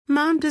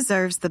Mom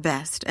deserves the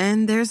best,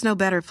 and there's no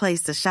better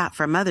place to shop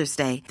for Mother's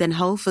Day than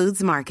Whole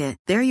Foods Market.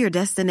 They're your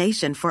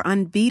destination for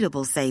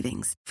unbeatable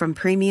savings, from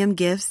premium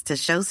gifts to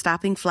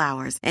show-stopping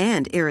flowers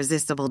and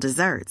irresistible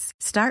desserts.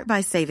 Start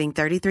by saving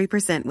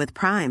 33% with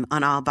Prime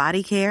on all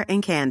body care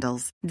and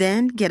candles.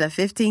 Then get a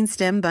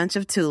 15-stem bunch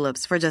of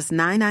tulips for just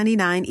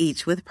 $9.99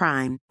 each with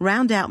Prime.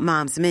 Round out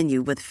Mom's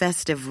menu with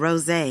festive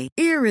rosé,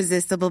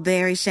 irresistible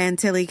berry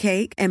chantilly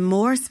cake, and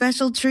more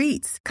special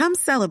treats. Come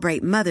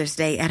celebrate Mother's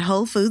Day at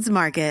Whole Foods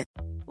Market.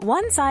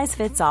 One size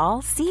fits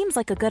all seems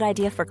like a good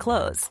idea for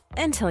clothes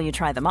until you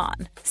try them on.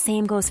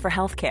 Same goes for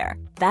healthcare.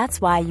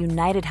 That's why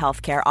United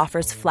Healthcare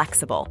offers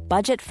flexible,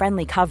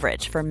 budget-friendly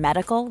coverage for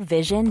medical,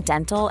 vision,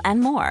 dental, and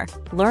more.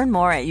 Learn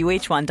more at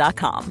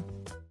uh1.com.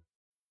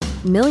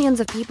 Millions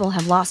of people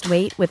have lost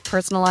weight with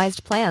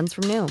personalized plans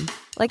from Noom.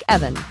 Like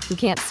Evan, who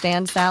can't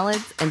stand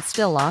salads and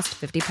still lost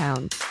 50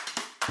 pounds.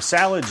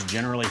 Salads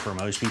generally for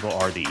most people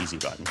are the easy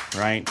button,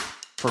 right?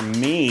 For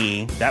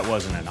me, that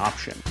wasn't an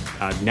option.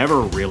 I never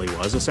really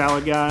was a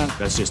salad guy.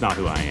 That's just not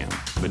who I am.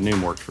 But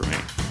Noom worked for me.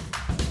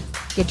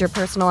 Get your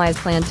personalized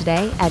plan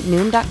today at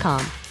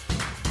Noom.com.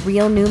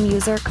 Real Noom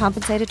user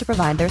compensated to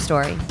provide their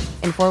story.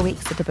 In 4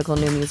 weeks, the typical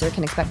Noom user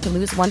can expect to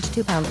lose 1 to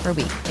 2 pounds per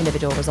week.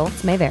 Individual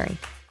results may vary.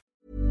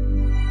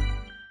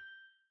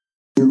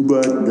 Two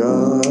black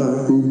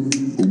guys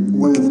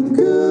with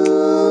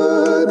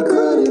good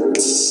credit.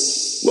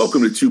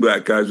 Welcome to Two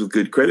Black Guys with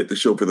Good Credit, the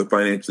show for the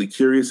financially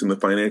curious and the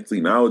financially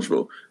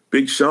knowledgeable.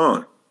 Big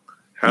Sean,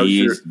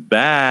 he's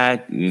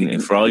back.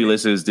 And for all you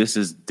listeners, this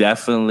is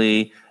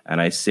definitely, and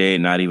I say it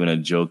not even a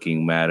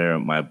joking matter,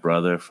 my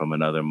brother from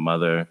another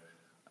mother.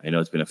 I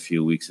know it's been a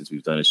few weeks since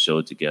we've done a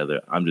show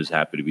together. I'm just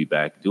happy to be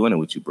back doing it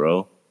with you,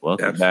 bro.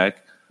 Welcome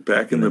back.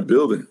 Back in the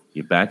building.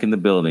 You're back in the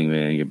building,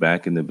 man. You're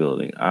back in the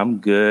building. I'm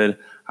good.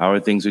 How are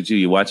things with you?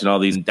 You're watching all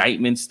these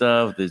indictment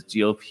stuff, this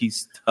GOP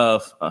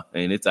stuff,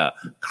 and it's a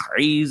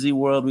crazy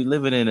world we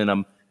living in, and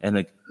I'm in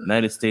the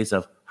United States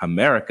of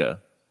America.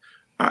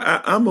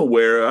 I'm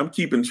aware. I'm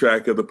keeping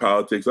track of the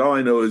politics. All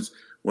I know is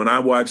when I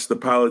watch the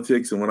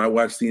politics and when I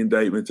watch the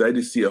indictments, I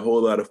just see a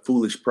whole lot of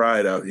foolish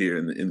pride out here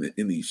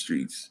in these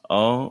streets.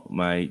 Oh,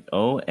 my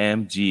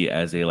OMG,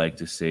 as they like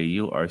to say.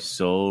 You are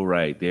so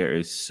right. There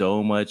is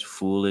so much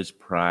foolish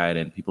pride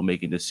and people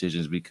making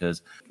decisions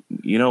because,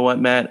 you know what,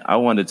 Matt? I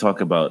want to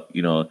talk about,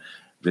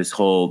 this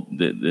whole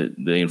the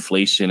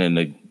inflation and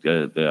the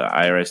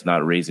IRS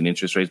not raising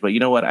interest rates. But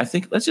you know what? I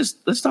think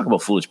let's talk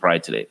about foolish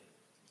pride today.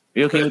 Are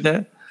you okay with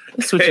that?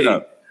 Let's switch it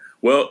up.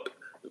 Well,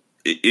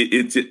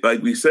 it's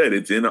like we said,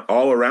 it's in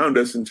all around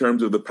us in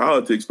terms of the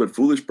politics, but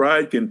foolish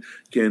pride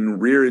can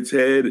rear its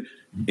head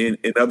in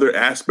other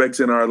aspects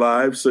in our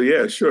lives. So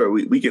yeah, sure,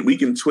 we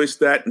can twist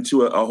that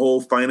into a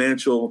whole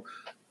financial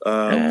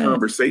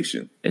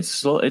conversation.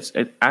 It's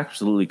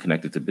absolutely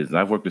connected to business.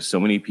 I've worked with so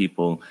many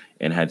people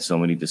and had so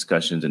many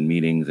discussions and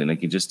meetings, and I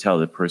can just tell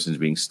the person's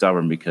being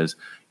stubborn because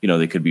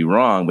they could be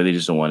wrong, but they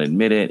just don't want to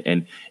admit it.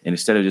 And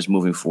instead of just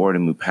moving forward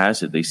and move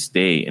past it, they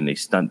stay and they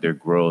stunt their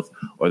growth,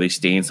 or they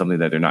stay in something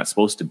that they're not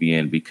supposed to be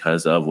in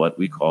because of what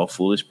we call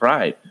foolish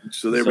pride.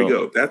 So there we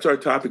go. That's our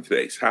topic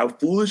today. It's how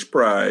foolish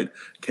pride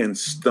can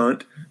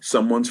stunt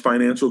someone's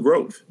financial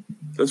growth.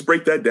 Let's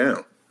break that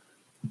down.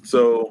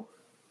 So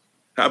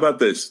how about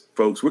this,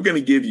 folks? We're going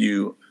to give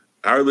you,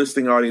 our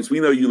listening audience, we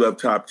know you love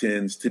top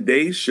tens.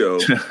 Today's show.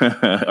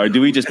 Or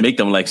do we just make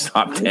them like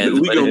top tens?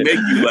 We're going to make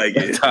you like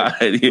it.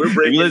 If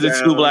you listen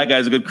to Two Black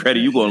Guys with Good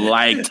Credit, you're going to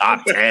like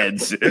top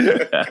tens.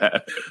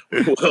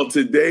 Well,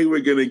 today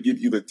we're going to give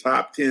you the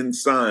top 10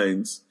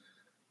 signs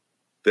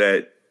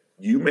that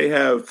you may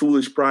have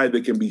foolish pride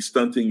that can be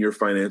stunting your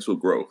financial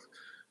growth.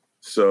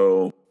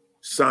 So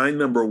sign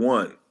number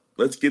 1.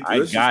 Let's get to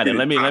this. I got it.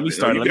 Let me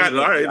start.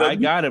 I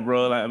got it,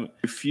 bro. I'm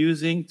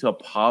refusing to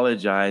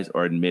apologize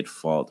or admit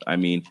fault. I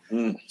mean,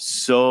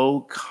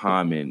 so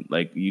common.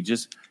 Like you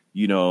just,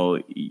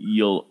 much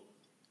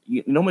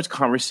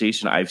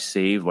conversation I've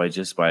saved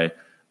by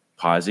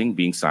pausing,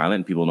 being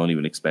silent. People don't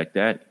even expect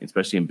that,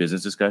 especially in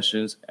business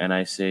discussions. And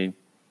I say,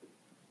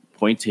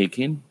 point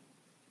taken,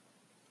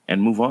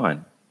 and move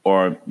on.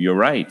 Or you're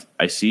right.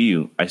 I see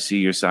you. I see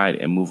your side,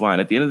 and move on.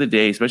 At the end of the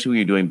day, especially when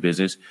you're doing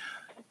business,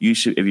 you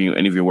should, if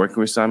you're working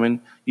with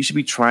someone, you should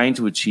be trying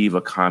to achieve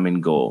a common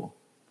goal.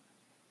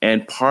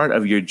 And part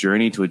of your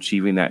journey to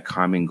achieving that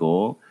common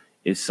goal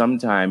is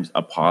sometimes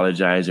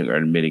apologizing or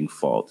admitting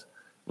fault.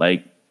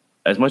 Like,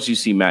 as much as you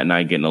see Matt and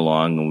I getting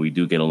along, and we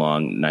do get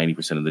along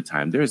 90% of the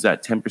time, there's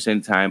that 10%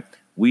 of the time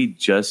we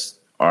just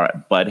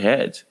are butt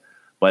heads.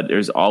 But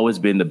there's always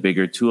been the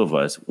bigger two of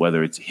us,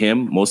 whether it's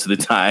him most of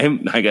the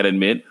time, I got to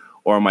admit,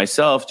 or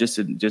myself,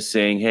 just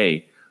saying,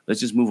 hey, let's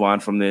just move on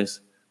from this.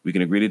 We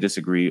can agree to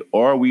disagree,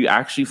 or we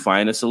actually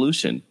find a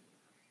solution.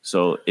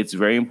 So it's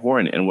very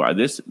important. And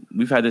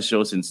we've had this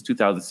show since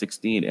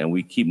 2016, and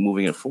we keep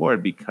moving it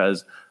forward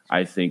because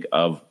I think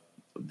of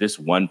this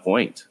one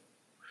point.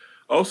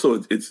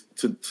 Also, it's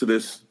to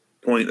this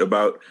point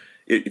about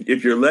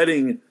if you're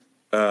letting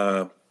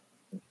not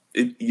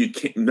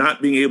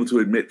being able to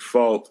admit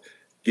fault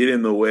get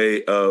in the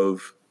way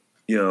of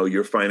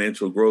your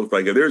financial growth.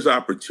 Like if there's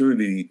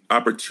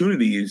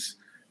opportunities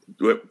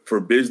for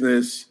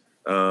business,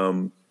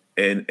 and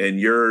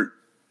you're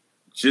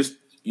just,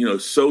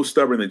 so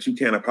stubborn that you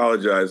can't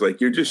apologize,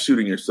 like you're just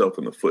shooting yourself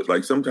in the foot.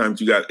 Like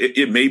sometimes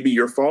it may be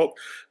your fault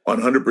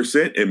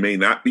 100%. It may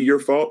not be your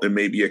fault. It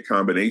may be a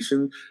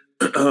combination.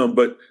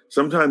 But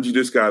sometimes you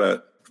just got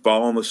to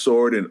fall on the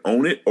sword and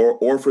own it,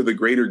 or for the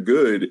greater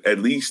good, at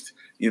least,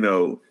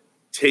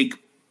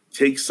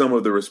 take some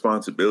of the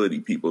responsibility.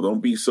 People,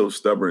 don't be so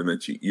stubborn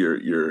that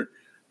you're.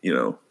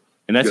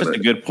 And that's just a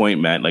good point,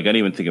 Matt. Like I didn't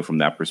even think of it from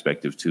that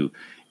perspective too.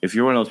 If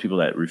you're one of those people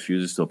that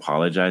refuses to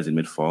apologize in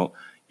mid-fault,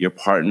 your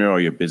partner or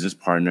your business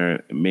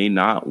partner may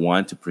not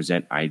want to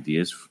present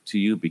ideas to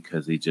you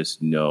because they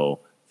just know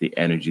the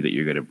energy that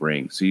you're going to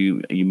bring. So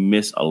you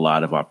miss a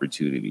lot of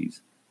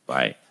opportunities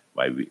by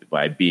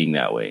being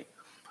that way.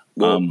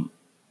 Well,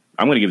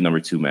 I'm going to give number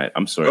 2, Matt.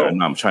 I'm sorry. I'm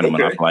not trying to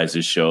monopolize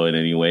this show in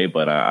any way,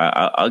 but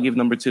I'll give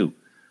number 2.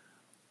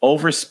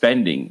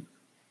 Overspending.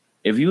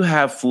 If you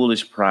have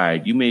foolish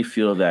pride, you may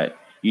feel that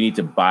you need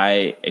to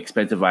buy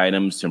expensive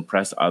items to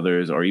impress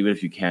others, or even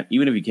if you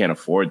can't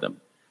afford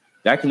them.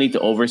 That can lead to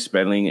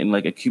overspending and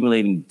like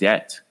accumulating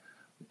debt.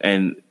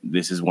 And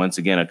this is once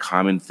again a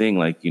common thing.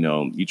 Like,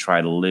 you try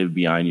to live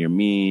beyond your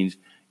means.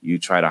 You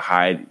try to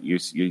hide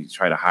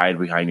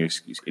behind your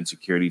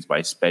insecurities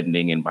by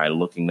spending and by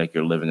looking like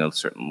you're living a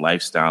certain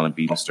lifestyle and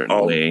being a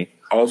certain way.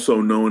 Also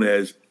known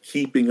as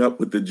keeping up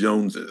with the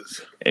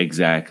Joneses.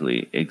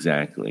 Exactly.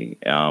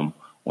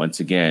 Once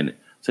again,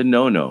 it's a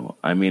no-no.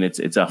 I mean,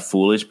 it's a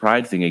foolish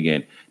pride thing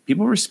again.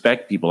 People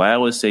respect people. I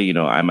always say,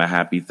 I'm a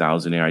happy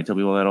thousandaire. I tell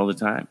people that all the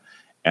time.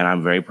 And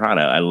I'm very proud.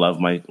 I love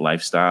my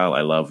lifestyle.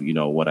 I love,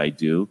 what I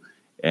do.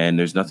 And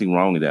there's nothing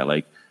wrong with that.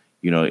 Like,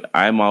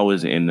 I'm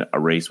always in a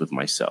race with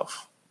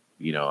myself.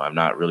 I'm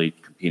not really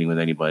competing with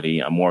anybody.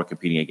 I'm more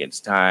competing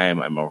against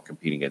time. I'm more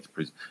competing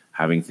against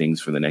having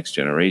things for the next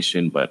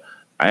generation. But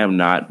I am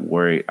not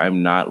worried.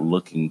 I'm not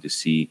looking to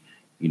see,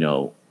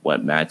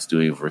 what Matt's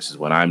doing versus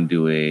what I'm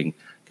doing,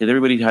 because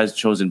everybody has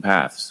chosen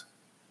paths.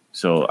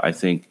 So I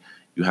think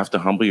you have to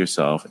humble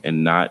yourself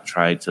and not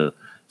try to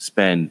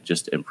spend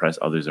just to impress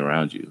others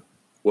around you.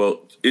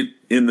 Well,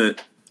 in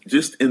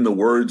the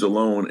words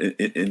alone,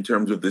 in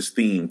terms of this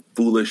theme,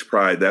 foolish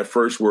pride, that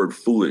first word,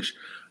 foolish,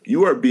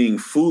 you are being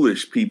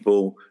foolish,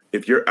 people,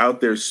 if you're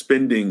out there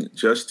spending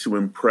just to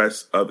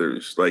impress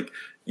others. Like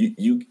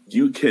you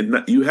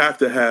have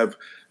to have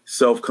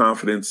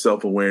self-confidence,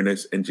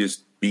 self-awareness, and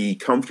just be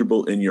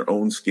comfortable in your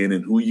own skin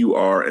and who you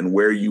are and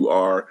where you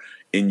are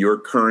in your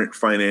current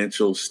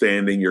financial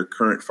standing, your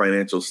current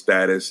financial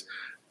status.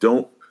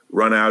 Don't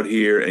run out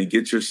here and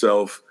get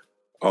yourself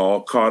all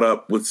caught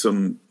up with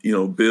some,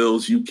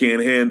 bills you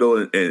can't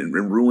handle and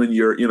ruin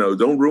your,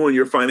 don't ruin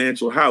your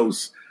financial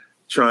house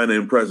trying to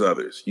impress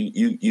others.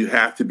 You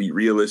have to be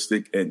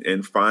realistic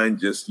and find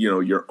just,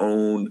 your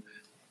own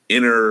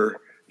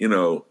inner,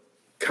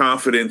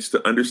 confidence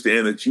to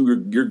understand that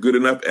you're good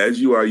enough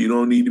as you are. You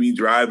don't need to be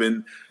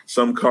driving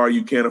some car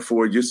you can't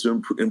afford just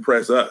to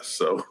impress us.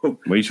 So what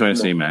are you trying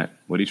to say, Matt?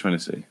 What are you trying to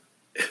say?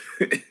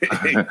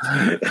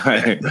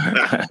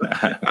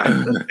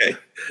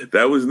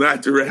 That was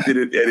not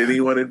directed at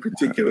anyone in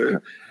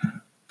particular,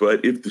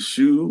 but if the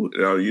shoe,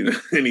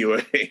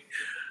 anyway.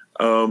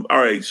 All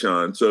right,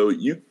 Sean. So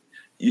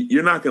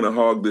you're not going to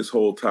hog this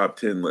whole top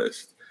 10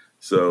 list.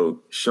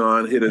 So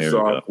Sean, hit us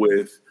off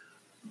with,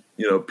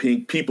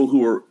 people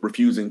who are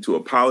refusing to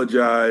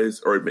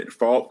apologize or admit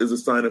fault is a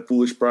sign of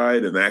foolish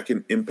pride, and that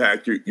can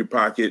impact your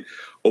pocket.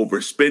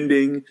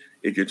 Overspending,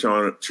 if you're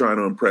trying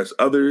to impress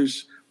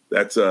others,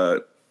 that's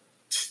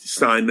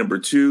sign number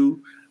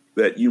 2,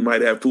 that you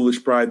might have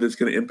foolish pride that's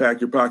going to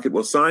impact your pocket.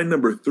 Well, sign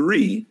number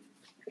 3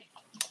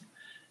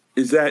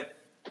 is that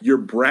you're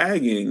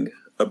bragging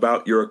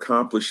about your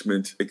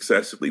accomplishments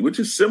excessively, which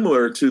is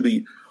similar to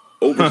the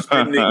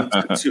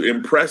overspending to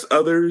impress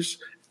others.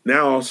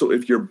 Now, also,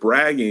 if you're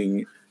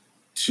bragging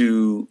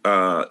to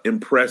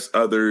impress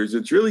others,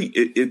 it's really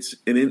it's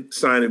an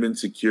sign of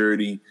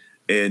insecurity,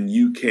 and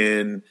you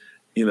can,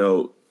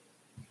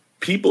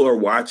 people are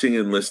watching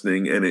and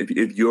listening. And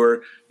if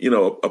you're,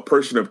 a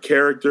person of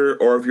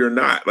character, or if you're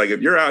not, like if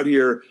you're out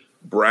here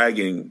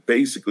bragging,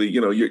 basically,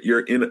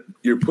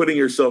 you're putting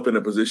yourself in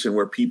a position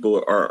where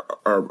people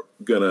are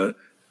gonna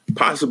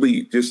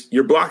possibly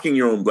you're blocking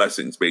your own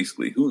blessings,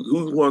 basically.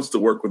 Who wants to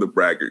work with a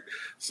braggart?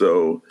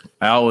 So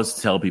I always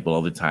tell people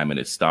all the time, and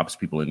it stops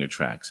people in their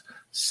tracks.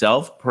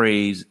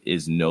 Self-praise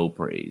is no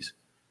praise.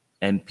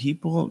 And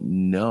people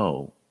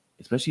know,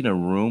 especially in a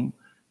room,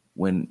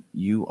 when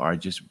you are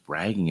just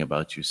bragging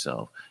about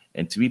yourself.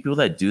 And to me, people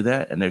that do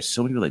that, and there's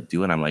so many people that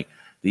do it, I'm like,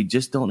 they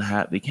just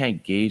they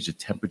can't gauge the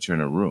temperature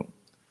in a room.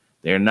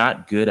 They're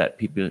not good at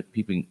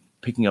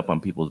picking up on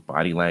people's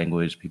body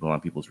language, on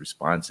people's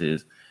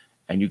responses.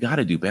 And you got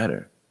to do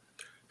better.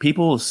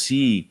 People will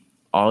see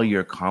all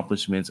your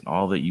accomplishments,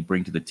 all that you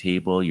bring to the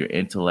table, your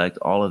intellect,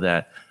 all of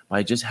that,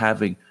 by just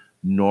having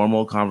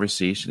normal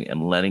conversation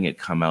and letting it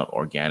come out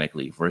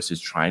organically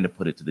versus trying to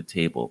put it to the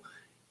table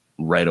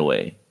right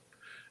away.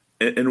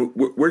 and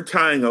we're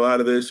tying a lot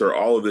of this or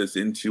all of this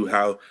into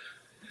how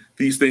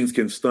these things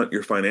can stunt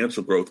your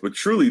financial growth, but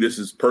truly this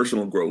is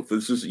personal growth.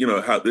 This is,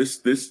 how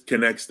this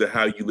connects to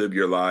how you live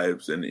your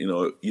lives. And,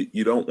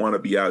 you don't want to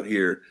be out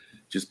here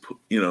just,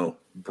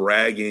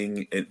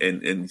 bragging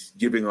and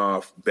giving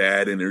off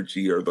bad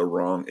energy or the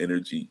wrong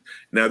energy.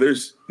 Now,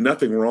 there's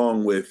nothing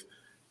wrong with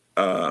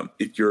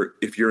if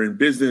you're in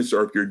business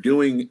or if you're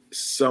doing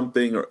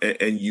something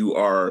and you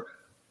are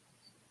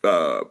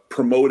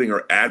promoting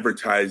or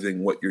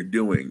advertising what you're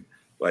doing,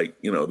 like,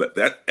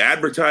 that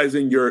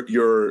advertising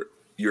your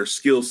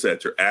skill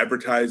sets or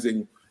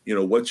advertising,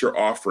 what you're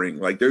offering.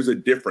 Like, there's a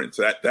difference.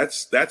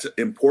 That's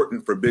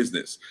important for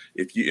business.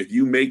 If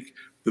you make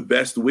the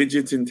best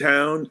widgets in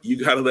town,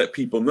 you got to let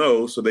people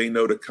know so they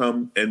know to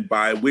come and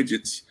buy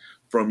widgets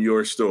from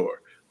your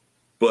store.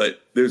 But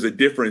there's a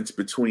difference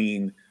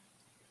between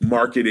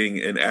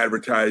marketing and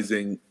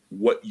advertising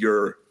what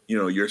your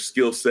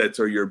skill sets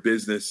or your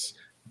business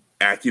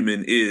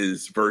acumen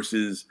is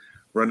versus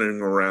running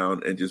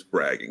around and just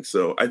bragging.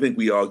 So I think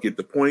we all get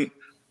the point.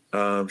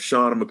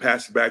 Sean, I'm gonna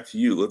pass it back to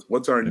you.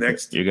 What's our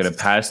next? You're gonna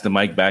pass the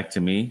mic back to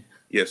me?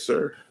 Yes,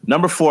 sir.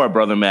 Number 4,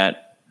 Brother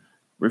Matt,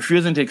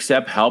 refusing to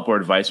accept help or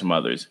advice from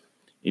others.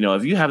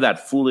 If you have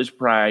that foolish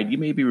pride, you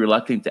may be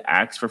reluctant to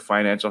ask for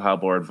financial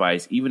help or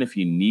advice, even if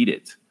you need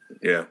it.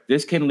 Yeah.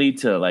 This can lead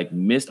to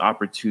missed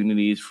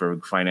opportunities for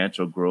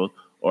financial growth,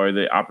 or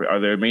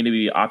there may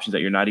be options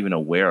that you're not even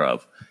aware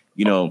of.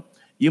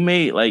 You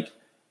may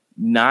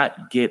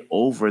not get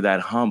over that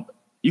hump.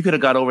 You could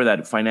have got over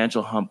that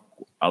financial hump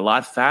a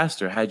lot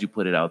faster had you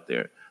put it out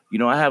there.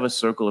 I have a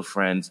circle of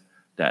friends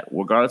that,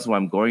 regardless of what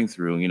I'm going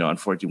through,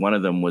 unfortunately, one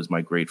of them was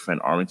my great friend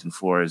Arlington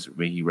Flores,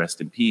 may he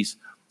rest in peace,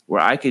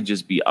 where I could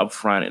just be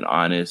upfront and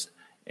honest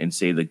and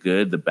say the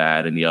good, the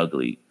bad, and the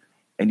ugly.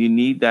 And you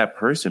need that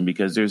person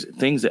because there's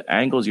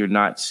angles you're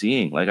not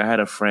seeing. Like, I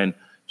had a friend,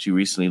 she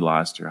recently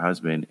lost her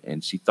husband,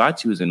 and she thought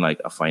she was in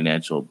a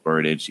financial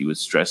burden. She was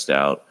stressed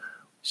out.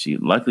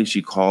 Luckily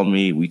she called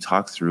me. We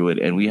talked through it,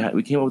 and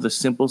we came up with a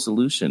simple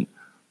solution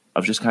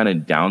of just kind of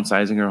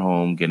downsizing her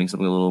home, getting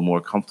something a little more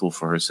comfortable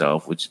for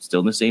herself, which is still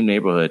in the same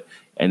neighborhood,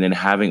 and then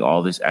having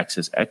all this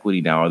excess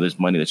equity now, or this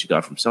money that she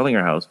got from selling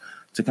her house,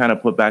 to kind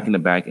of put back in the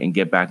bank and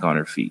get back on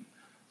her feet.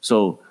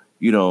 So,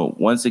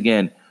 once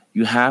again,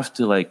 you have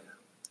to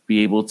be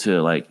able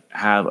to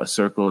have a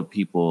circle of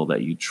people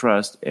that you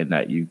trust and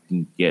that you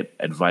can get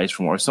advice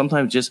from, or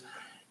sometimes just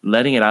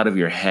letting it out of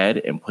your head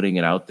and putting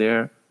it out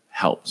there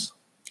helps.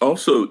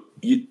 Also,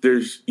 you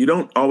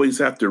don't always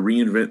have to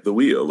reinvent the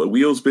wheel. The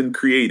wheel's been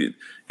created.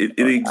 It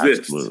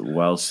exists. Absolutely.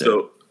 Well said.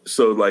 So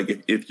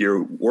if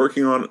you're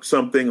working on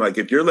something,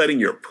 if you're letting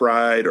your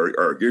pride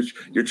or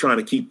you're trying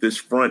to keep this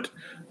front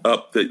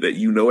up that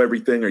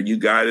everything or you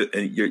got it,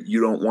 and you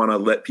don't want to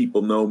let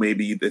people know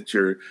maybe that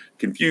you're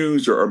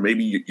confused or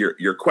maybe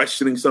you're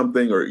questioning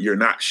something or you're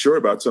not sure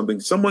about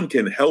something, someone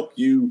can help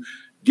you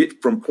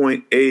get from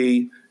point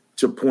A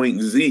to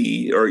point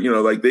Z, or,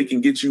 they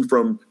can get you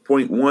from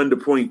point 1 to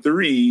point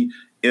 3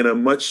 in a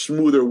much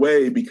smoother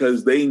way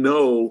because they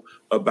know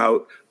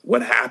about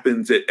what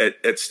happens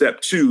at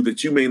step 2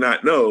 that you may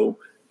not know.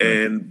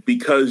 And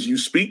because you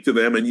speak to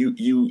them and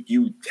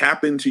you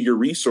tap into your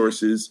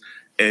resources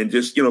and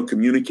just,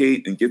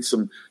 communicate and get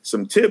some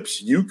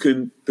tips, you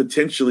can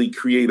potentially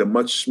create a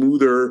much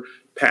smoother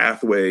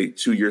pathway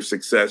to your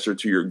success or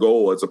to your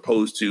goal, as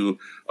opposed to,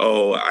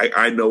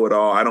 I know it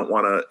all. I don't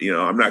want to,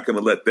 I'm not going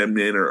to let them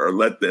in or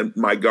let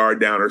my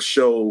guard down or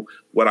show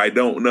what I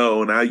don't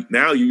know.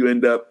 Now you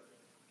end up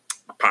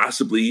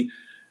possibly,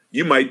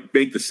 you might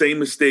make the same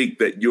mistake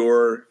that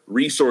your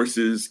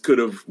resources could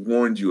have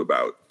warned you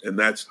about. And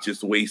that's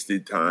just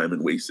wasted time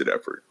and wasted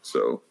effort.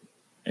 So.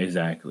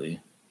 Exactly.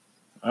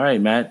 All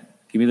right,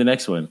 Matt, give me the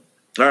next one.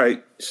 All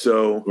right.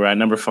 So we're at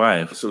number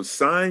 5. So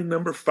sign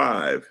number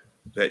 5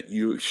 that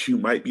you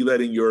might be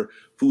letting your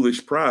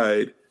foolish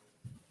pride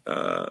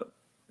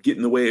get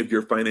in the way of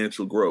your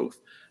financial growth.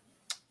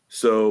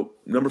 So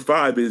number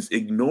 5 is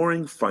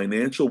ignoring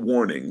financial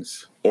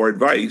warnings or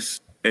advice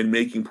and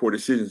making poor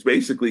decisions.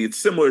 Basically, it's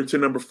similar to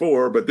number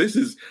 4, but this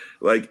is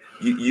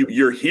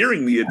you're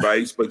hearing the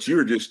advice, but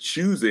you're just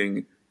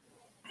choosing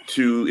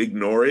to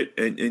ignore it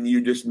and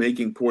you're just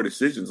making poor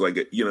decisions.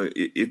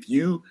 If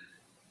you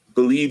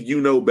believe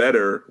you know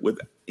better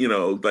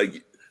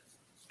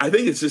I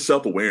think it's just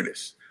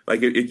self-awareness.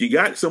 If you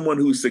got someone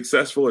who's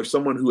successful or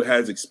someone who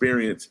has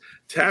experience,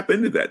 tap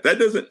into that. That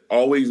doesn't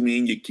always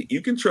mean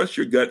you can trust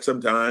your gut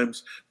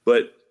sometimes,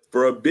 but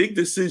for a big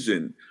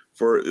decision,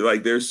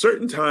 there's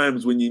certain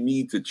times when you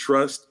need to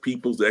trust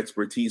people's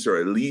expertise or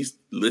at least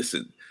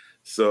listen.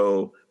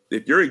 So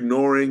if you're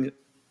ignoring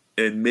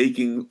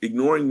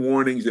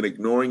warnings and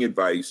ignoring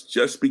advice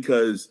just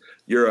because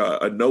you're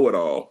a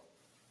know-it-all,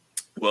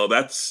 well,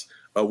 that's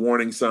a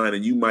warning sign,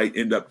 and you might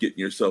end up getting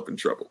yourself in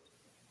trouble.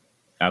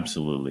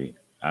 Absolutely.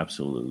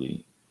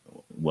 Absolutely.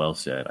 Well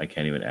said. I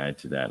can't even add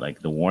to that.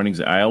 The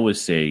warnings, I always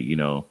say,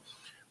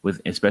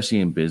 especially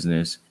in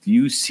business,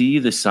 you see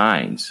the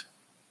signs,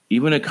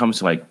 even when it comes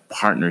to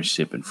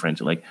partnership and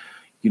friendship.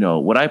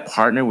 Would I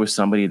partner with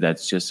somebody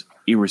that's just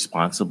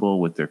irresponsible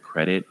with their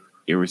credit,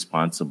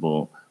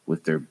 irresponsible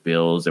with their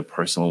bills, their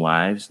personal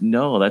lives.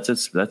 No, that's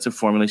a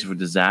formulation for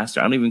disaster.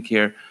 I don't even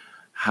care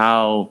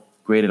how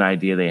great an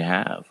idea they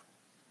have.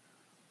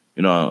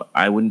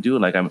 I wouldn't do it.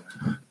 Like I'm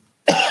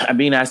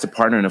being asked to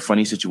partner in a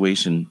funny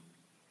situation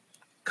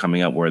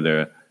coming up where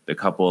the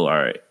couple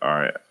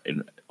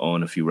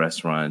own a few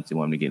restaurants. They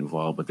want me to get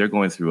involved, but they're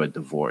going through a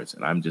divorce,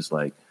 and I'm just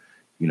like,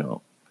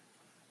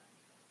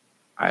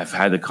 I've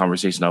had the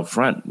conversation up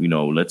front.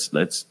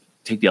 Let's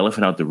take the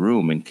elephant out the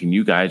room, and can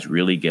you guys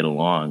really get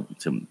along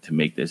to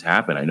make this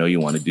happen? I know you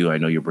want to do. I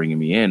know you're bringing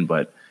me in,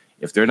 but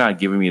if they're not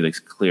giving me the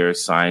clear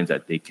signs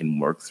that they can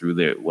work through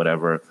their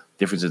whatever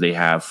differences they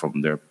have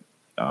from their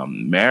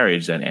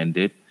marriage that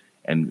ended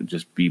and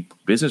just be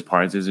business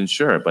partners, and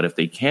sure. But if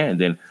they can't,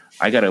 then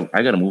I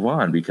gotta move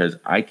on, because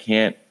I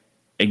can't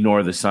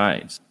ignore the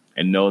signs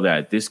and know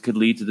that this could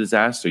lead to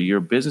disaster. Your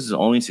business is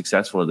only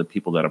successful to the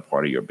people that are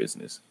part of your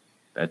business.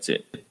 That's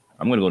it.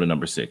 I'm going to go to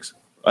number 6.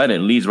 And it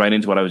leads right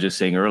into what I was just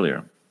saying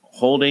earlier.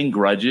 Holding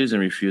grudges and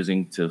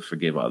refusing to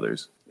forgive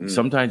others.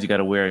 Sometimes you got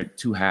to wear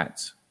 2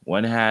 hats.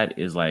 One hat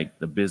is like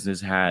the business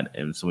hat,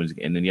 and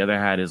then the other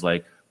hat is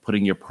like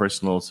putting your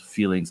personal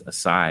feelings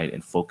aside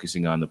and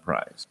focusing on the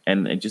prize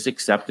and just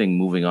accepting,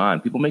 moving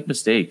on. People make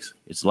mistakes.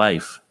 It's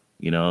life.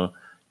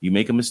 You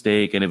make a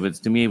mistake, and if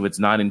it's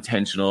not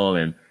intentional,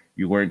 and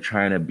you weren't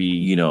trying to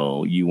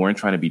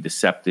be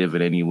deceptive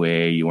in any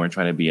way, you weren't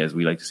trying to be, as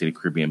we like to say in the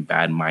Caribbean,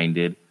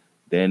 bad-minded,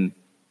 then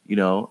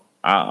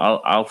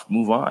I'll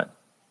move on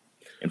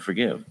and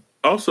forgive.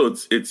 Also,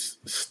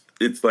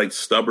 it's like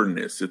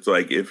stubbornness. It's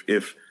like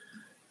if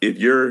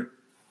you're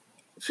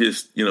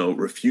just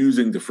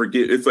refusing to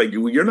forgive, it's like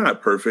you're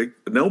not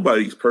perfect.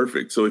 Nobody's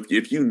perfect. So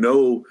if you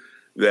know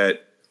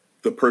that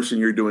the person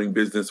you're doing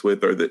business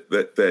with, or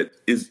that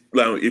is,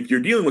 if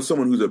you're dealing with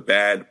someone who's a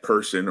bad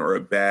person, or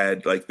a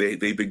bad, like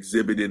they've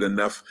exhibited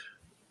enough,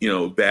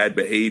 bad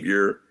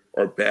behavior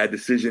or bad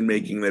decision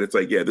making, that it's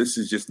like, yeah, this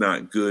is just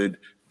not good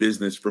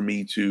business for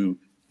me to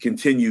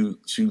continue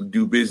to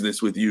do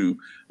business with you.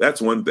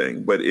 That's one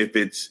thing. But if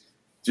it's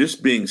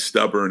just being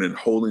stubborn and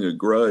holding a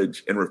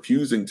grudge and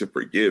refusing to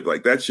forgive,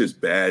 like that's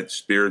just bad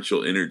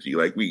spiritual energy.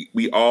 Like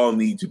we all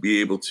need to be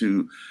able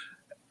to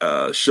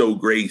show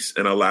grace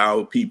and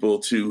allow people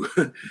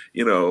to,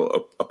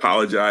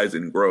 apologize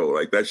and grow.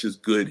 Like that's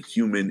just good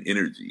human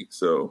energy.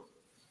 So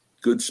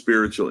good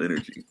spiritual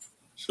energy.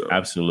 So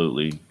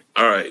absolutely.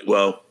 All right.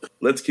 Well,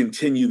 let's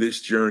continue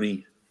this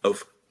journey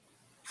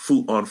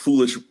on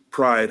Foolish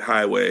Pride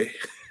Highway.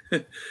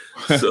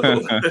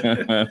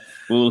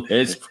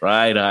 Foolish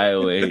Pride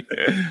Highway.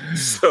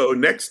 So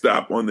next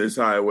stop on this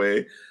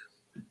highway,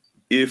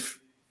 if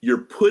you're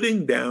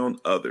putting down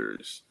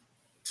others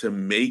to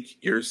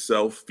make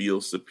yourself feel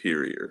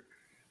superior.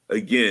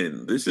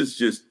 Again, this is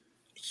just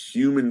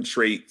human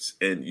traits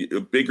and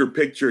a bigger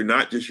picture,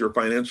 not just your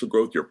financial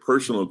growth, your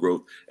personal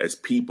growth as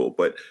people,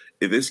 but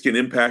this can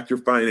impact your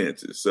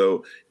finances.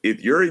 So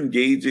if you're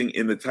engaging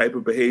in the type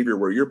of behavior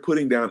where you're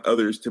putting down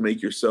others to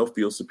make yourself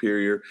feel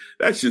superior,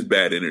 that's just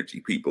bad energy,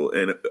 people.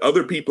 And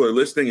other people are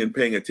listening and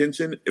paying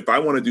attention. If I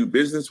want to do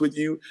business with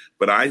you,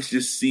 but I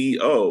just see,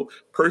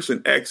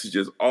 person X is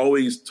just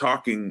always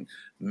talking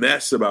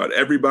mess about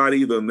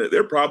everybody, then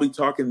they're probably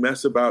talking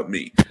mess about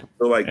me.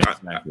 So like,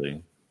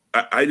 exactly.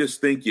 I just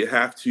think you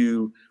have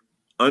to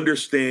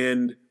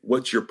understand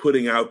what you're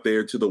putting out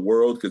there to the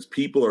world, because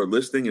people are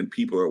listening and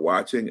people are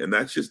watching, and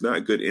that's just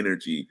not good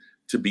energy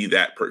to be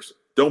that person.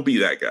 Don't be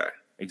that guy.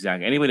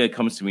 Exactly. Anybody that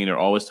comes to me and they're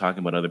always talking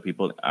about other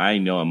people, I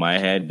know in my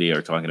head they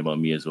are talking about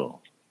me as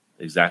well.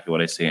 Exactly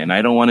what I say. And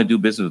I don't want to do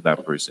business with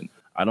that person.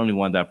 I don't even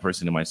want that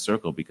person in my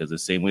circle, because the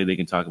same way they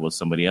can talk about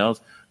somebody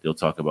else, they'll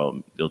talk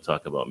about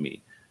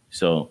me.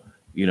 So,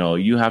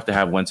 you have to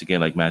have, once again,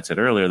 like Matt said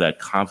earlier, that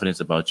confidence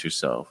about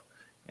yourself,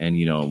 and,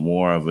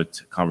 more of a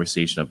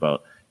conversation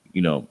about,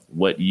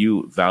 what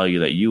you value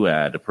that you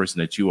add, the person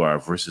that you are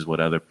versus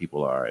what other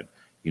people are. And,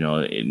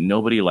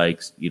 nobody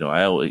likes,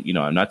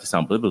 I'm not to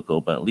sound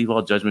biblical, but leave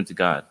all judgment to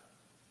God.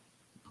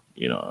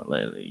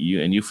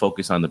 You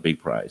focus on the big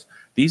prize.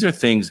 These are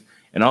things,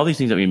 and all these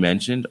things that we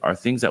mentioned are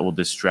things that will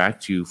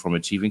distract you from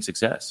achieving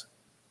success.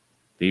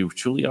 They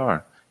truly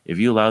are. If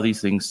you allow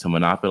these things to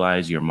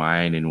monopolize your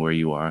mind and where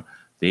you are,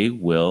 they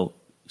will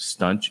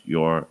stunt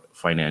your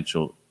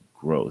financial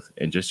growth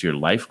and just your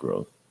life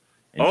growth.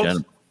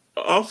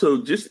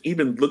 Also, just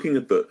even looking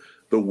at the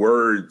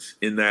words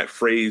in that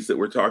phrase that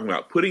we're talking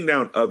about, putting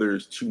down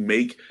others to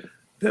make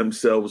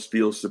themselves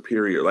feel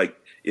superior. Like,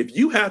 if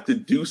you have to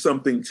do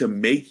something to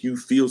make you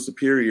feel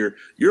superior,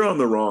 you're on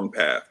the wrong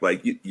path.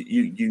 Like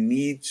you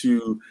need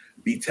to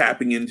be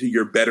tapping into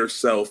your better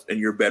self and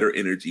your better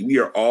energy. We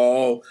are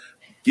all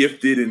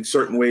gifted in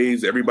certain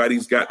ways.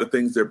 Everybody's got the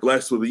things they're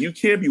blessed with. You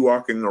can't be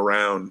walking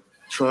around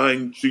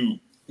trying to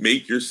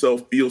make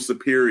yourself feel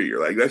superior.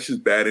 Like, that's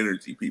just bad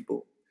energy,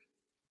 people.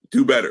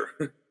 Do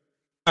better.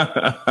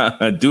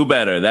 Do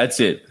better. That's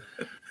it.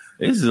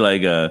 This is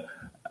like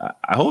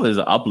I hope it's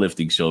an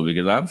uplifting show,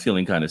 because I'm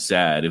feeling kind of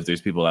sad if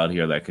there's people out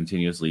here that are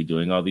continuously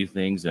doing all these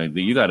things. Like,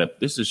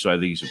 this is a show I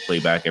think you should play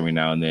back every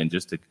now and then,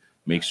 just to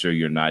make sure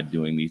you're not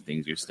doing these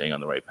things. You're staying on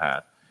the right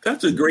path.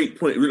 That's a great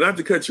point. Not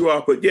to cut you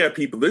off, but yeah,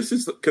 people, this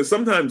is because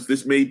sometimes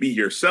this may be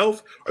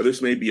yourself or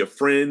this may be a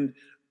friend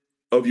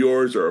of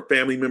yours or a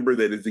family member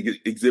that is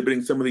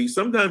exhibiting some of these.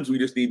 Sometimes we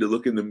just need to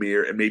look in the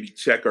mirror and maybe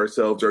check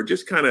ourselves or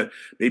just kind of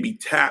maybe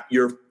tap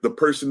the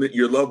person that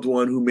your loved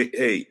one who may,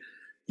 hey,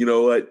 you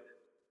know what?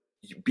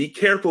 Be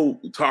careful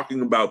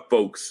talking about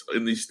folks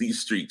in these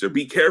streets, or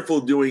be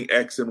careful doing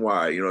X and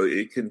Y. You know,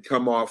 it can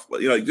come off,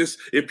 you know, like just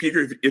if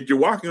you're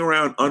walking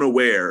around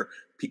unaware,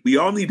 we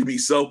all need to be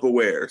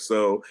self-aware.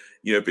 So,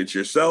 you know, if it's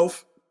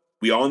yourself,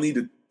 we all need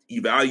to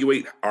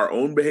evaluate our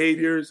own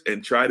behaviors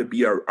and try to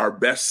be our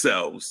best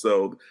selves.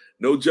 So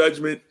no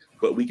judgment,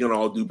 but we can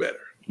all do better.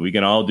 We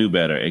can all do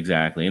better.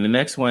 Exactly. And the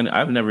next one,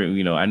 I never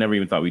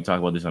even thought we'd talk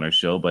about this on our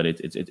show, but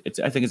it's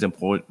I think it's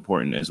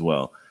important as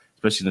well,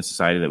 especially in the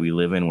society that we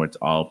live in where it's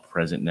all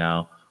present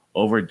now.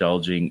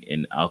 Overindulging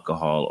in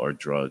alcohol or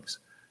drugs.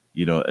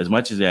 You know, as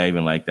much as I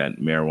even like that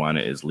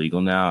marijuana is legal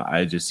now,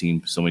 I just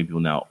seen so many people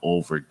now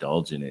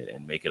overindulge in it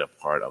and make it a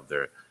part of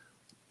their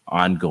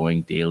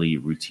ongoing daily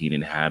routine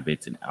and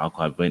habits. And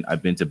alcohol.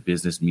 I've been to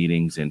business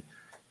meetings, and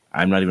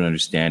I'm not even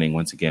understanding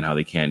once again how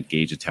they can't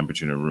gauge the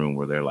temperature in a room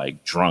where they're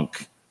like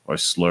drunk or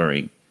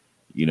slurring,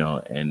 you know.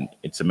 And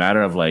it's a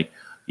matter of like,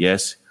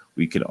 yes,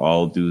 we can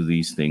all do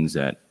these things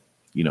that,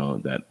 you know,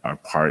 that are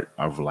part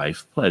of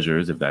life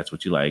pleasures, if that's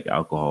what you like,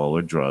 alcohol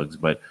or drugs.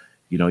 But,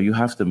 you know, you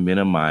have to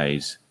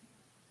minimize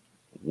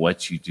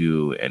what you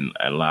do and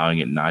allowing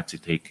it not to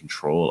take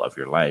control of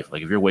your life.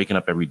 Like if you're waking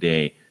up every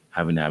day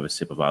having to have a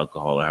sip of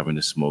alcohol or having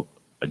to smoke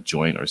a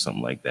joint or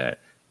something like that,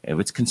 if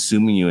it's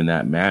consuming you in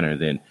that manner,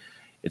 then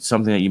it's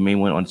something that you may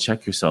want to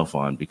check yourself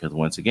on. Because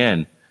once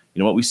again, you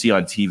know, what we see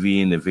on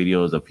TV and the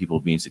videos of people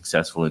being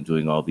successful and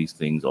doing all these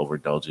things,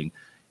 overindulging,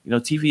 you know,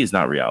 TV is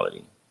not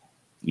reality.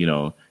 You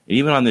know, and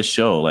even on this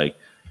show, like,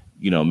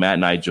 you know, Matt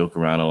and I joke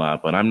around a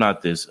lot, but I'm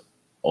not this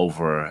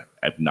over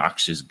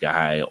obnoxious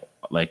guy.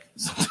 Like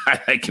sometimes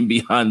I can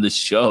be on the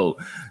show.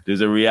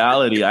 There's a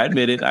reality. I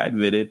admit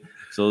it.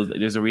 So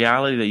there's a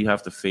reality that you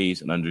have to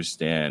face and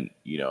understand,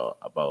 you know,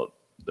 about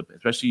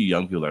especially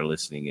young people that are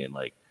listening in.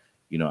 Like,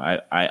 you know,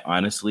 I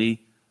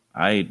honestly,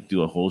 I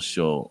do a whole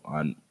show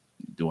on,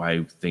 do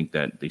I think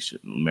that they should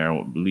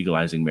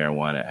legalizing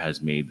marijuana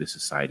has made the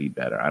society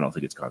better? I don't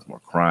think it's caused more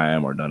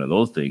crime or none of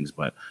those things,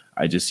 but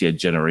I just see a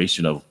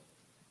generation of,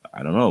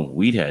 I don't know,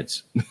 weed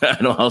heads. I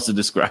don't know how else to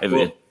describe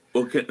it.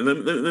 Okay,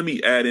 let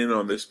me add in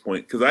on this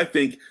point, because I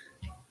think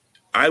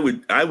I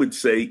would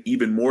say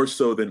even more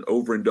so than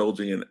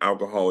overindulging in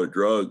alcohol or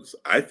drugs,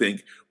 I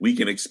think we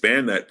can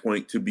expand that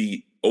point to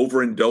be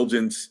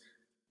overindulgence,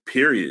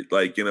 period.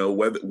 Like, you know,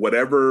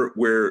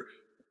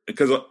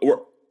 because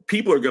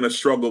people are going to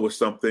struggle with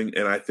something,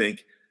 and I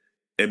think,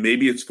 and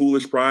maybe it's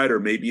foolish pride or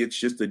maybe it's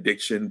just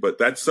addiction, but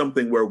that's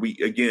something where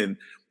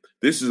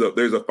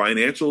there's a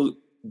financial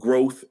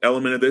growth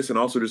element of this, and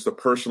also just a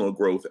personal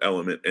growth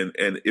element.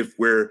 And if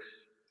we're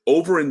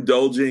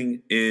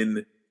overindulging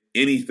in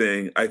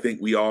anything, I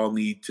think we all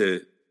need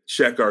to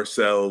check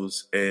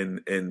ourselves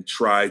and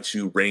try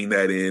to rein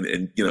that in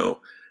and, you know,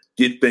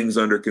 get things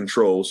under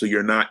control so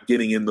you're not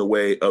getting in the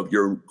way of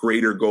your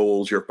greater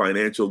goals, your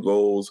financial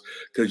goals,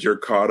 because you're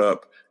caught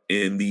up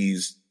in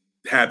these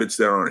habits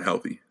that aren't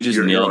healthy.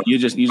 You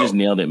just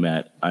nailed it,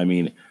 Matt. I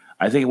mean,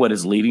 I think what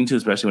it's leading to,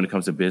 especially when it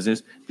comes to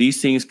business,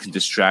 these things can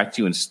distract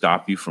you and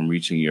stop you from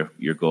reaching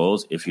your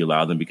goals if you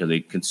allow them, because they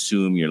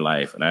consume your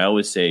life. And I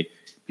always say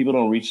people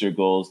don't reach their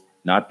goals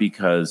not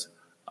because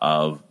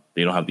of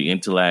they don't have the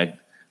intellect,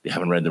 they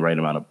haven't read the right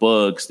amount of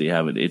books,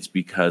 it's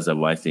because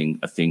of, I think,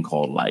 a thing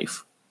called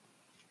life.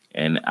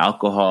 And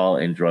alcohol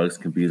and drugs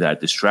can be that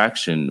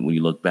distraction. When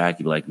you look back,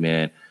 you're like,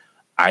 man,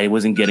 I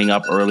wasn't getting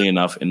up early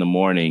enough in the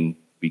morning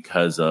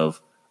because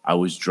of I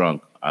was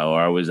drunk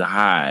or I was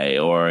high,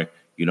 or,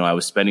 you know, I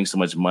was spending so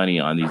much money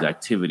on these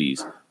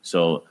activities.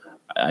 So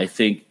I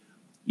think,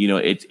 you know,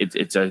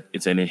 it's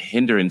an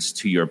hindrance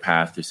to your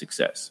path to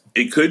success.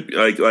 It could be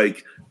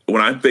like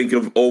when I think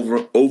of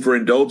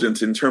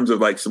overindulgence in terms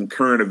of like some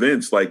current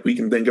events, like we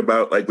can think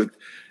about like with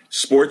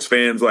sports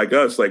fans like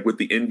us, like with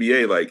the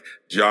NBA, like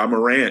Ja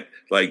Morant,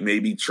 like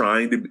maybe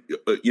trying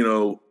to, you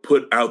know,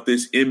 put out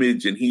this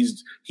image, and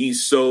he's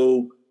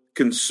so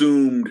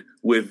consumed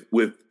with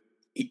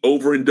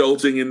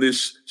overindulging in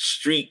this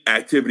street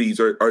activities,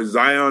 or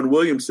Zion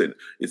Williamson,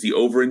 is he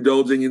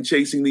overindulging in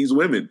chasing these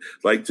women?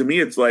 Like, to me,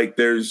 it's like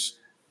there's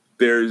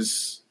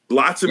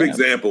lots of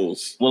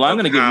examples. Well, I'm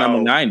going to give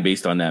number 9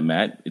 based on that,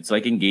 Matt. It's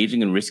like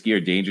engaging in risky or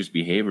dangerous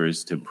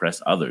behaviors to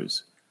impress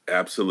others.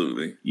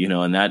 Absolutely. You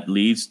know, and that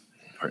leads,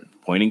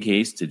 point in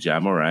case, to Ja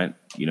Morant,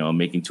 you know,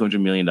 making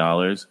 $200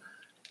 million,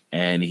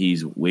 and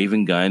he's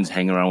waving guns,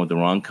 hanging around with the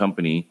wrong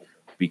company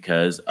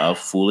because of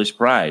foolish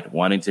pride,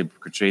 wanting to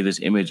portray this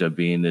image of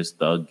being this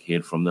thug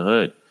kid from the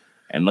hood.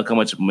 And look how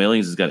much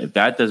millions it's got. If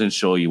that doesn't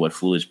show you what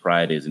foolish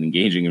pride is and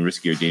engaging in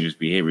risky or dangerous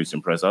behaviors to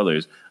impress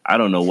others, I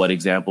don't know what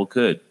example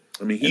could.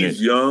 I mean,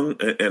 he's young,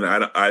 and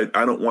I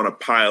don't want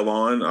to pile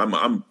on.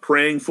 I'm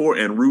praying for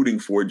and rooting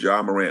for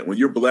Ja Morant. When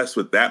you're blessed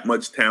with that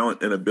much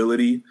talent and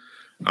ability,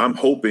 I'm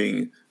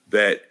hoping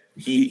that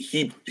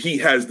he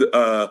has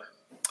a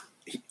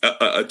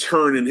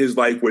turn in his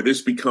life where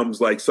this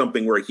becomes like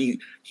something where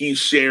he's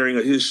sharing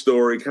his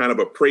story, kind of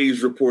a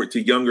praise report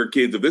to younger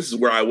kids of this is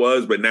where I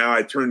was, but now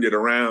I turned it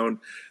around,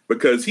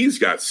 because he's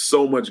got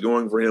so much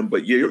going for him.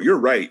 But you're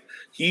right.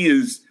 He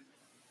is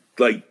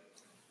like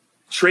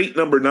trait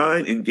number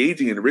 9,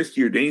 engaging in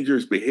risky or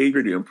dangerous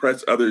behavior to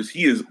impress others.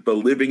 He is the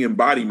living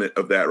embodiment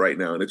of that right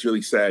now. And it's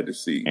really sad to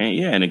see.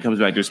 And it comes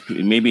back, there's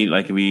maybe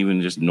like if we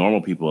even just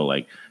normal people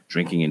like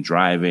drinking and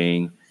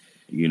driving,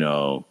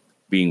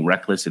 being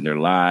reckless in their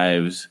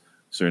lives,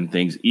 certain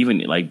things, even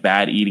like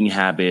bad eating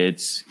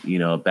habits,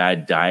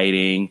 bad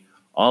dieting,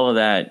 all of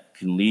that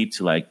can lead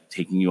to like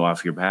taking you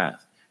off your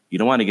path. You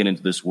don't want to get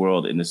into this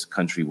world in this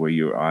country where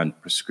you're on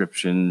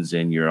prescriptions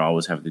and you're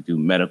always having to do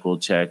medical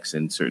checks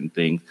and certain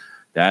things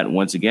that,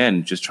 once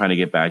again, just trying to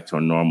get back to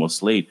a normal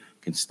slate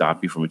can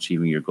stop you from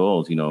achieving your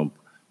goals.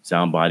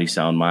 Sound body,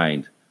 sound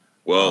mind.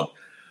 Well,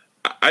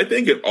 I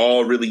think it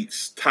all really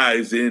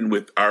ties in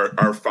with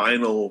our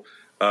final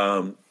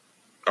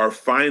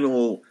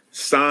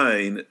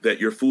sign that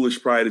your foolish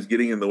pride is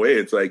getting in the way.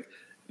 It's like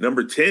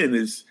number 10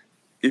 is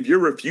if you're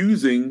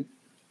refusing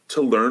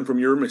to learn from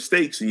your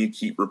mistakes and you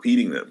keep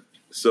repeating them.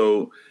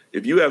 So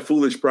if you have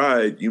foolish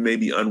pride, you may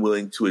be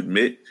unwilling to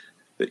admit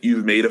that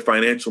you've made a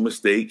financial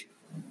mistake,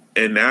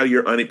 and now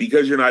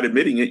because you're not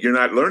admitting it, you're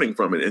not learning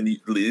from it, and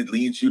it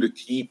leads you to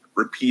keep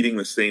repeating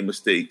the same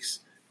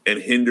mistakes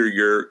and hinder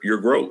your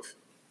growth.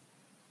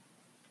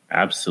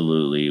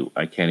 Absolutely.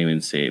 I can't even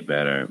say it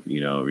better.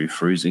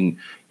 Refusing,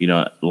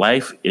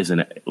 life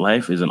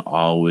isn't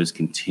always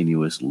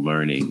continuous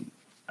learning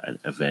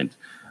event.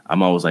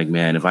 I'm always like,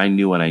 man, if I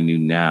knew what I knew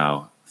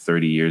now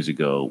 30 years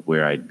ago,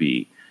 where I'd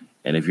be.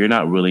 And if you're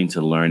not willing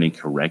to learn and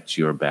correct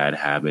your bad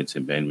habits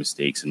and bad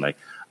mistakes, and like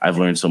I've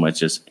learned so much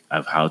just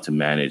of how to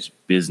manage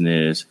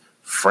business,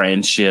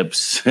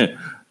 friendships, and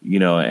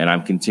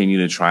I'm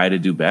continuing to try to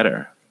do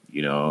better.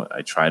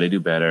 I try to do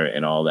better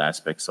in all the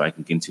aspects so I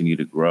can continue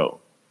to grow.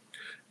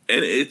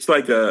 And it's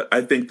like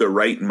I think the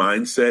right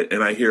mindset.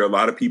 And I hear a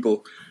lot of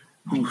people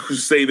who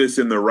say this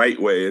in the right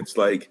way. It's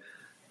like,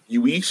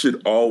 we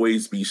should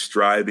always be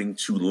striving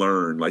to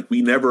learn. Like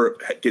we never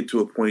get to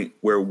a point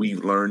where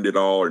we've learned it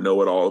all or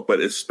know it all, but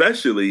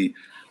especially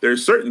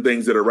there's certain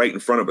things that are right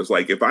in front of us.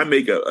 Like if I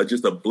make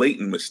just a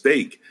blatant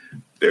mistake,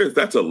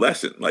 that's a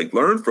lesson. Like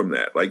learn from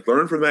that.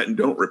 And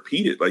don't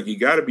repeat it. Like you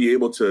got to be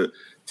able to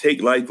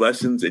take life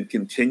lessons and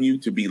continue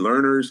to be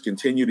learners,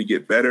 continue to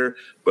get better.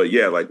 But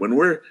yeah, like when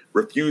we're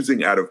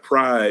refusing out of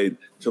pride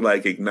to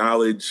like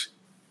acknowledge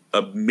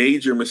a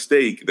major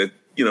mistake that,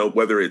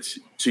 whether it's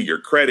to your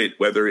credit,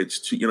 whether it's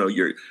to,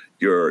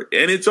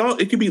 and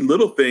it can be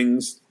little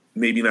things,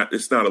 maybe not,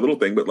 it's not a little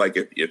thing, but like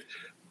if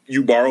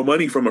you borrow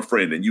money from a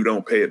friend and you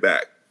don't pay it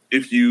back,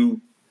 if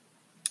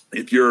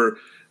you're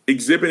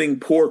exhibiting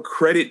poor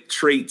credit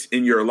traits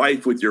in your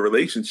life with your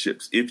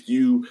relationships, if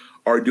you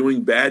are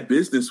doing bad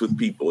business with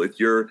people, if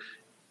you're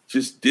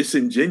just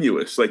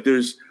disingenuous, like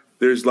there's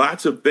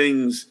lots of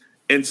things.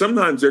 And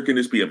sometimes there can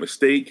just be a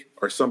mistake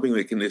or something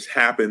that can just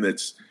happen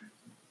that's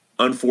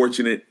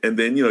unfortunate. And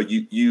then,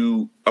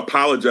 you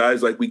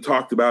apologize, like we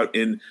talked about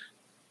in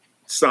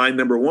sign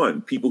number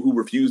 1, people who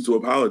refuse to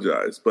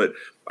apologize. But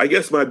I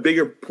guess my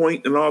bigger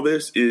point in all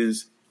this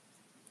is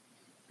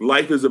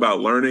life is about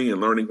learning and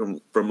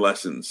learning from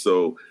lessons.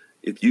 So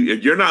if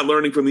you're not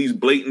learning from these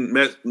blatant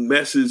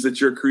messes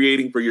that you're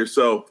creating for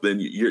yourself, then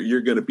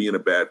you're going to be in a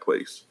bad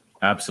place.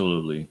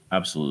 Absolutely.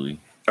 Absolutely.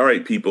 All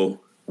right,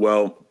 people.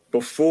 Well,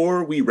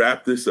 before we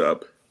wrap this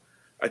up,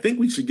 I think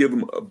we should give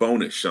them a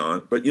bonus,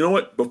 Sean. But you know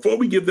what? Before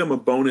we give them a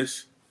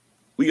bonus,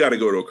 we got to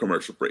go to a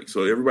commercial break.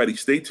 So everybody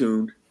stay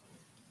tuned.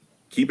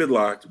 Keep it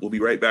locked. We'll be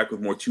right back with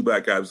more Two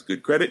Black Guys with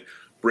Good Credit,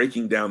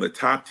 breaking down the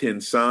top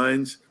 10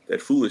 signs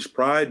that foolish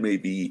pride may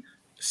be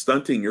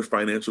stunting your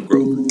financial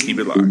growth. Keep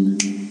it locked.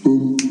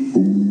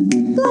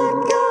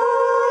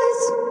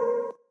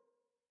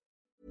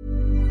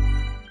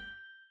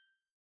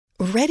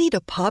 Ready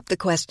to pop the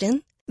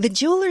question? The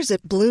jewelers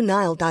at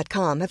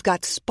BlueNile.com have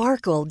got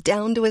sparkle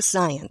down to a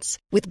science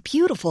with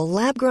beautiful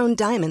lab-grown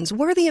diamonds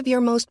worthy of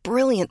your most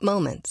brilliant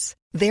moments.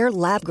 Their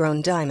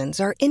lab-grown diamonds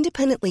are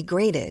independently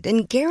graded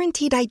and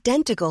guaranteed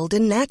identical to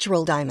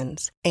natural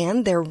diamonds,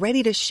 and they're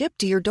ready to ship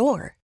to your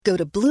door. Go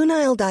to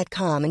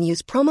BlueNile.com and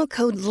use promo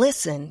code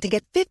LISTEN to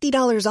get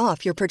 $50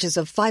 off your purchase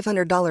of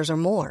 $500 or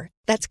more.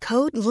 That's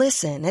code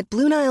LISTEN at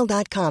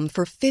BlueNile.com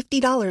for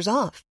 $50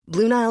 off.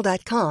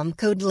 BlueNile.com,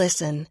 code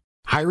LISTEN.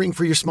 Hiring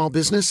for your small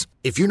business?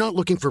 If you're not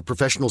looking for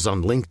professionals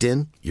on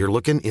LinkedIn, you're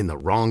looking in the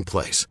wrong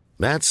place.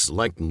 That's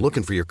like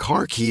looking for your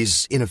car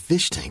keys in a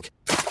fish tank.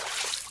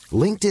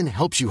 LinkedIn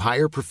helps you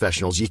hire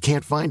professionals you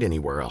can't find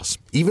anywhere else,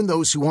 even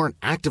those who aren't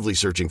actively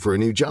searching for a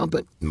new job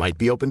but might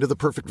be open to the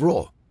perfect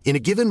role. In a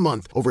given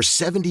month, over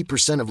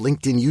 70% of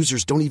LinkedIn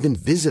users don't even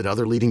visit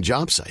other leading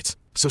job sites.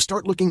 So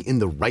start looking in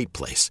the right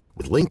place.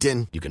 With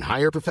LinkedIn, you can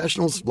hire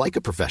professionals like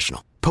a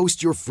professional.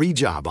 Post your free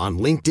job on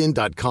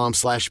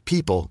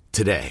linkedin.com/people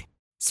today.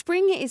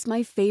 Spring is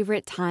my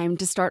favorite time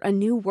to start a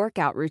new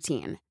workout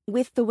routine.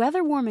 With the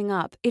weather warming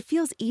up, it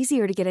feels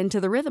easier to get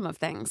into the rhythm of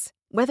things.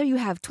 Whether you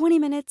have 20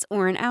 minutes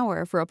or an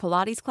hour for a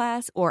Pilates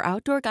class or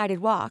outdoor guided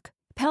walk,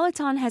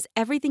 Peloton has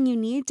everything you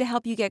need to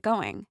help you get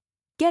going.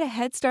 Get a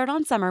head start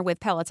on summer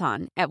with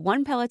Peloton at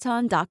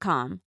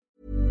onepeloton.com.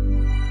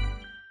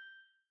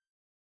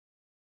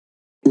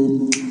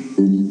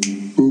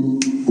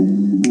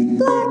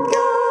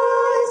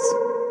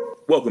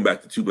 Welcome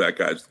back to Two Black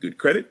Guys with Good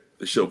Credit,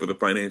 the show for the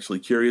financially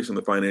curious and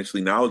the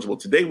financially knowledgeable.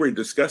 Today, we're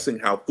discussing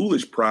how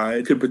foolish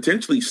pride could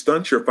potentially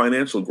stunt your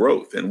financial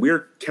growth. And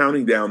we're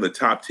counting down the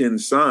top 10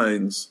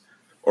 signs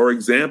or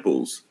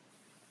examples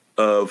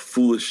of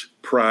foolish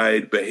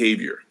pride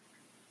behavior.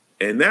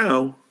 And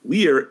now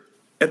we are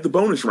at the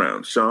bonus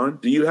round. Sean,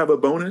 do you have a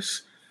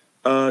bonus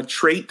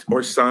trait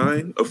or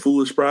sign of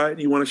foolish pride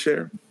you want to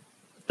share?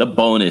 The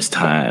bonus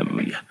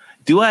time.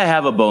 Do I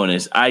have a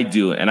bonus? I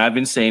do. And I've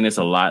been saying this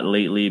a lot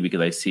lately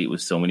because I see it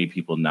with so many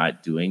people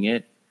not doing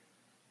it.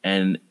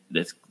 And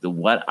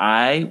what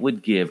I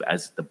would give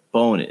as the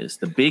bonus,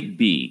 the big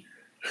B,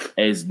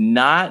 is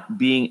not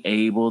being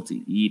able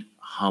to eat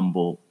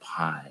humble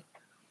pie.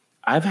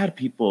 I've had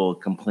people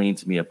complain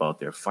to me about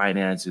their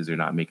finances. They're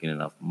not making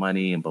enough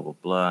money and blah, blah,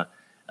 blah.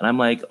 And I'm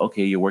like,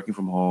 okay, you're working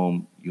from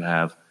home. You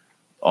have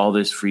all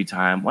this free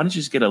time. Why don't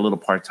you just get a little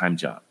part-time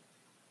job?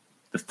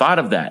 The thought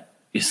of that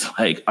is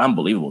like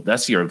unbelievable.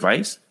 That's your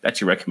advice.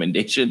 That's your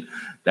recommendation.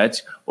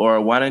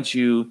 Or why don't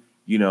you,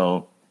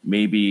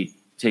 maybe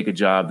take a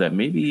job that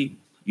maybe,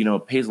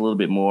 pays a little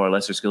bit more,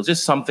 lesser skills,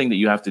 just something that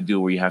you have to do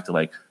where you have to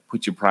like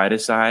put your pride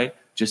aside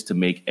just to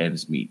make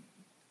ends meet.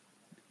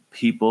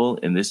 People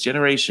in this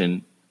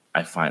generation,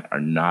 I find,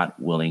 are not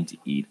willing to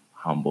eat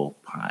humble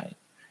pie.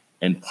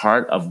 And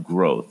part of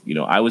growth,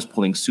 I was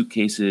pulling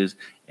suitcases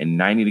in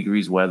 90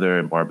 degrees weather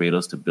in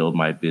Barbados to build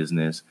my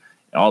business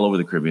all over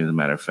the Caribbean, as a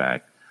matter of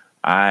fact.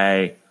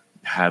 I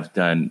have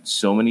done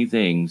so many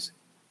things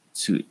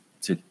to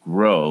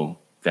grow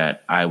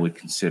that I would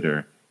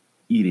consider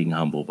eating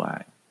humble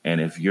pie. And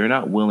if you're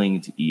not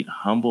willing to eat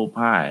humble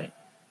pie,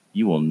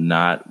 you will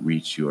not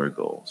reach your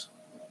goals.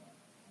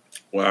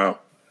 Wow.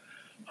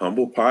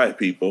 Humble pie,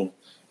 people.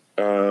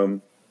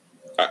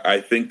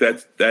 I think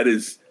that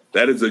is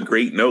a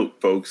great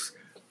note, folks.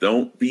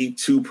 Don't be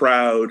too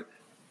proud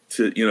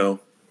to,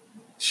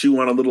 chew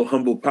on a little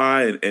humble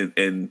pie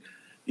and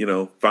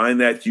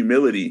find that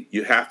humility.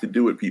 You have to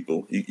do it,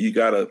 people. You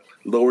got to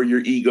lower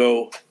your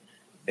ego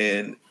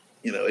and,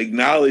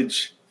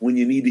 acknowledge when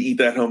you need to eat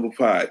that humble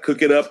pie.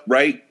 Cook it up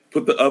right.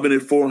 Put the oven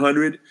at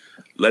 400.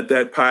 Let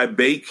that pie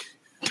bake.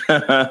 when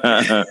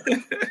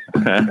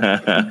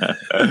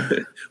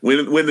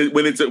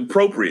it's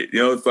appropriate,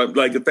 it's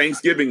like a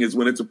Thanksgiving is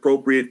when it's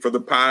appropriate for the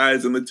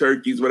pies and the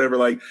turkeys, whatever.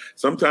 Like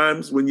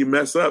sometimes when you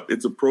mess up,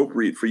 it's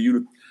appropriate for you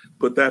to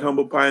put that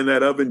humble pie in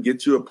that oven,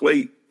 get you a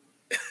plate,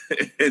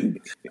 and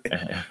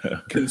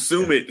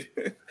consume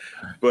it.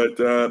 But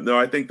no,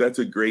 I think that's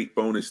a great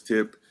bonus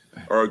tip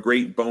or a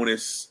great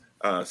bonus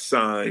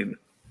sign.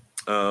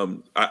 I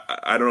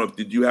don't know.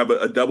 Did you have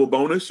a double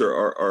bonus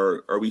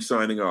or are we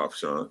signing off,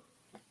 Sean?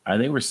 I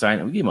think we're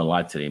signing. We gave them a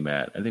lot today,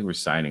 Matt. I think we're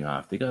signing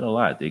off. They got a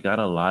lot. They got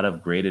a lot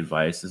of great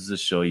advice. This is a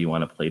show you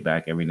want to play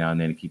back every now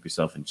and then to keep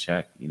yourself in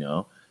check. We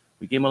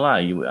gave them a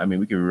lot.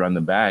 We could run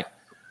them back.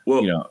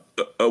 Well,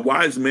 a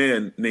wise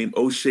man named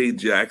O'Shea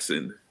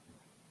Jackson,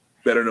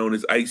 better known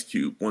as Ice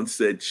Cube, once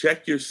said,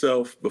 "Check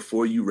yourself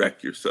before you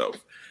wreck yourself."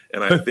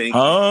 And I think, you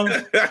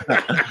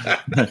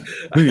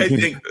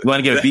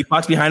want to get a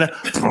beatbox behind it?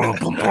 Boom,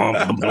 boom,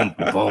 boom, boom,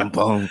 boom,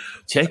 boom.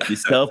 Check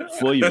yourself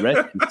before you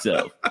wreck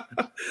yourself.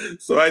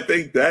 So I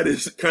think that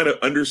is kind of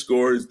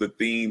underscores the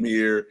theme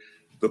here,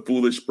 the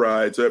foolish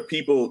pride. So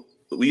people,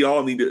 we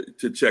all need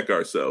to check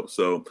ourselves.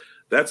 So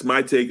that's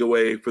my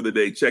takeaway for the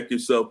day. Check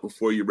yourself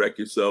before you wreck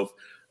yourself.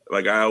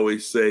 Like I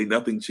always say,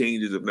 nothing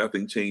changes if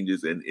nothing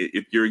changes. And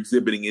if you're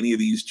exhibiting any of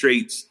these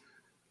traits,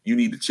 you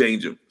need to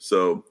change them.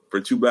 So for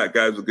Two Black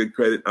Guys with Good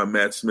Credit, I'm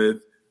Matt Smith,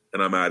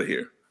 and I'm out of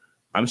here.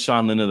 I'm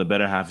Sean Linder, the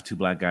better half of Two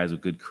Black Guys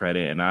with Good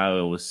Credit. And I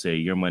always say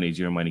your money is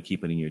your money.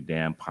 Keep it in your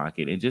damn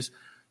pocket. And just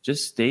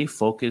stay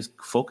focused.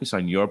 Focus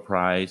on your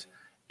prize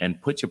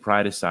and put your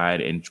pride aside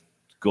and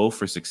go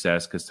for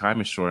success because time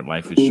is short,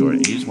 life is short.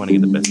 And you just want to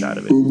get the best out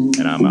of it.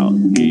 And I'm out.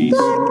 Peace.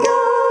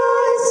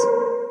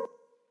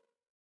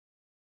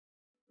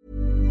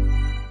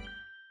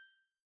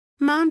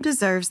 Mom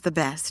deserves the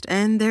best,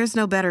 and there's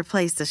no better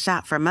place to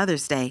shop for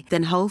Mother's Day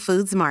than Whole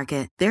Foods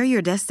Market. They're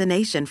your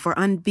destination for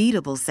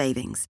unbeatable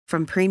savings,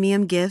 from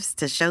premium gifts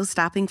to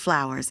show-stopping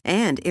flowers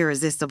and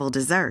irresistible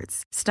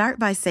desserts. Start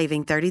by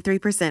saving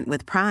 33%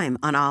 with Prime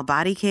on all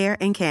body care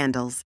and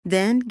candles.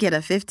 Then get a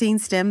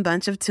 15-stem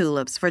bunch of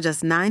tulips for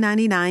just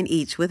 $9.99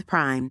 each with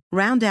Prime.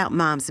 Round out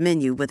Mom's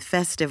menu with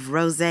festive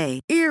rosé,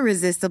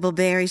 irresistible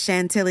berry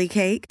chantilly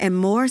cake, and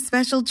more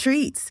special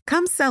treats.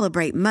 Come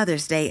celebrate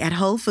Mother's Day at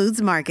Whole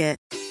Foods Market.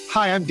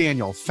 Hi, I'm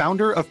Daniel,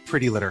 founder of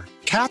Pretty Litter.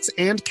 Cats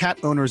and cat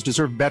owners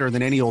deserve better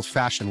than any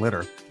old-fashioned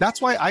litter.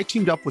 That's why I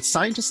teamed up with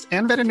scientists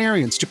and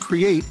veterinarians to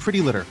create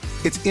Pretty Litter.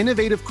 Its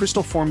innovative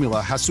Crystal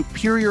formula has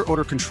superior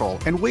odor control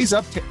and weighs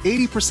up to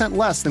 80%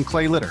 less than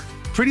clay litter.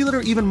 Pretty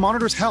Litter even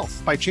monitors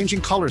health by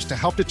changing colors to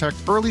help detect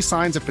early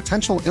signs of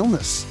potential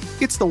illness.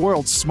 It's the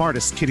world's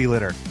smartest kitty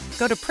litter.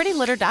 Go to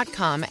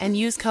prettylitter.com and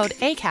use code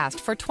ACAST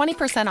for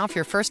 20% off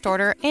your first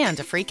order and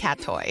a free cat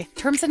toy.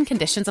 Terms and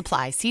conditions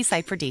apply. See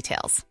site for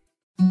details.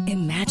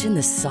 Imagine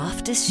the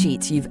softest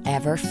sheets you've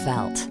ever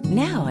felt.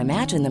 Now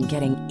imagine them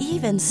getting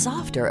even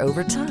softer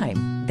over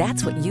time.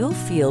 That's what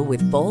you'll feel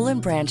with Boll &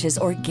 Branch's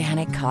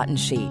organic cotton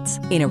sheets.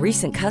 In a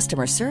recent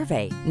customer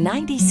survey,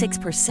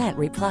 96%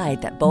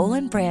 replied that Boll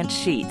 & Branch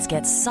sheets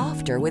get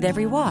softer with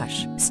every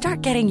wash.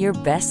 Start getting your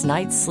best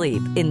night's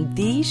sleep in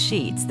these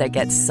sheets that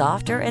get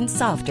softer and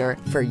softer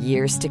for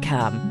years to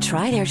come.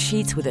 Try their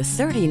sheets with a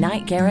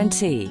 30-night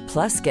guarantee.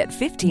 Plus, get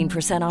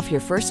 15% off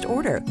your first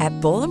order at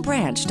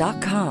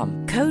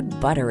bollandbranch.com. Code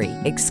BUTTERY.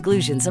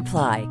 Exclusions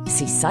apply.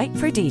 See site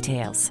for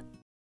details.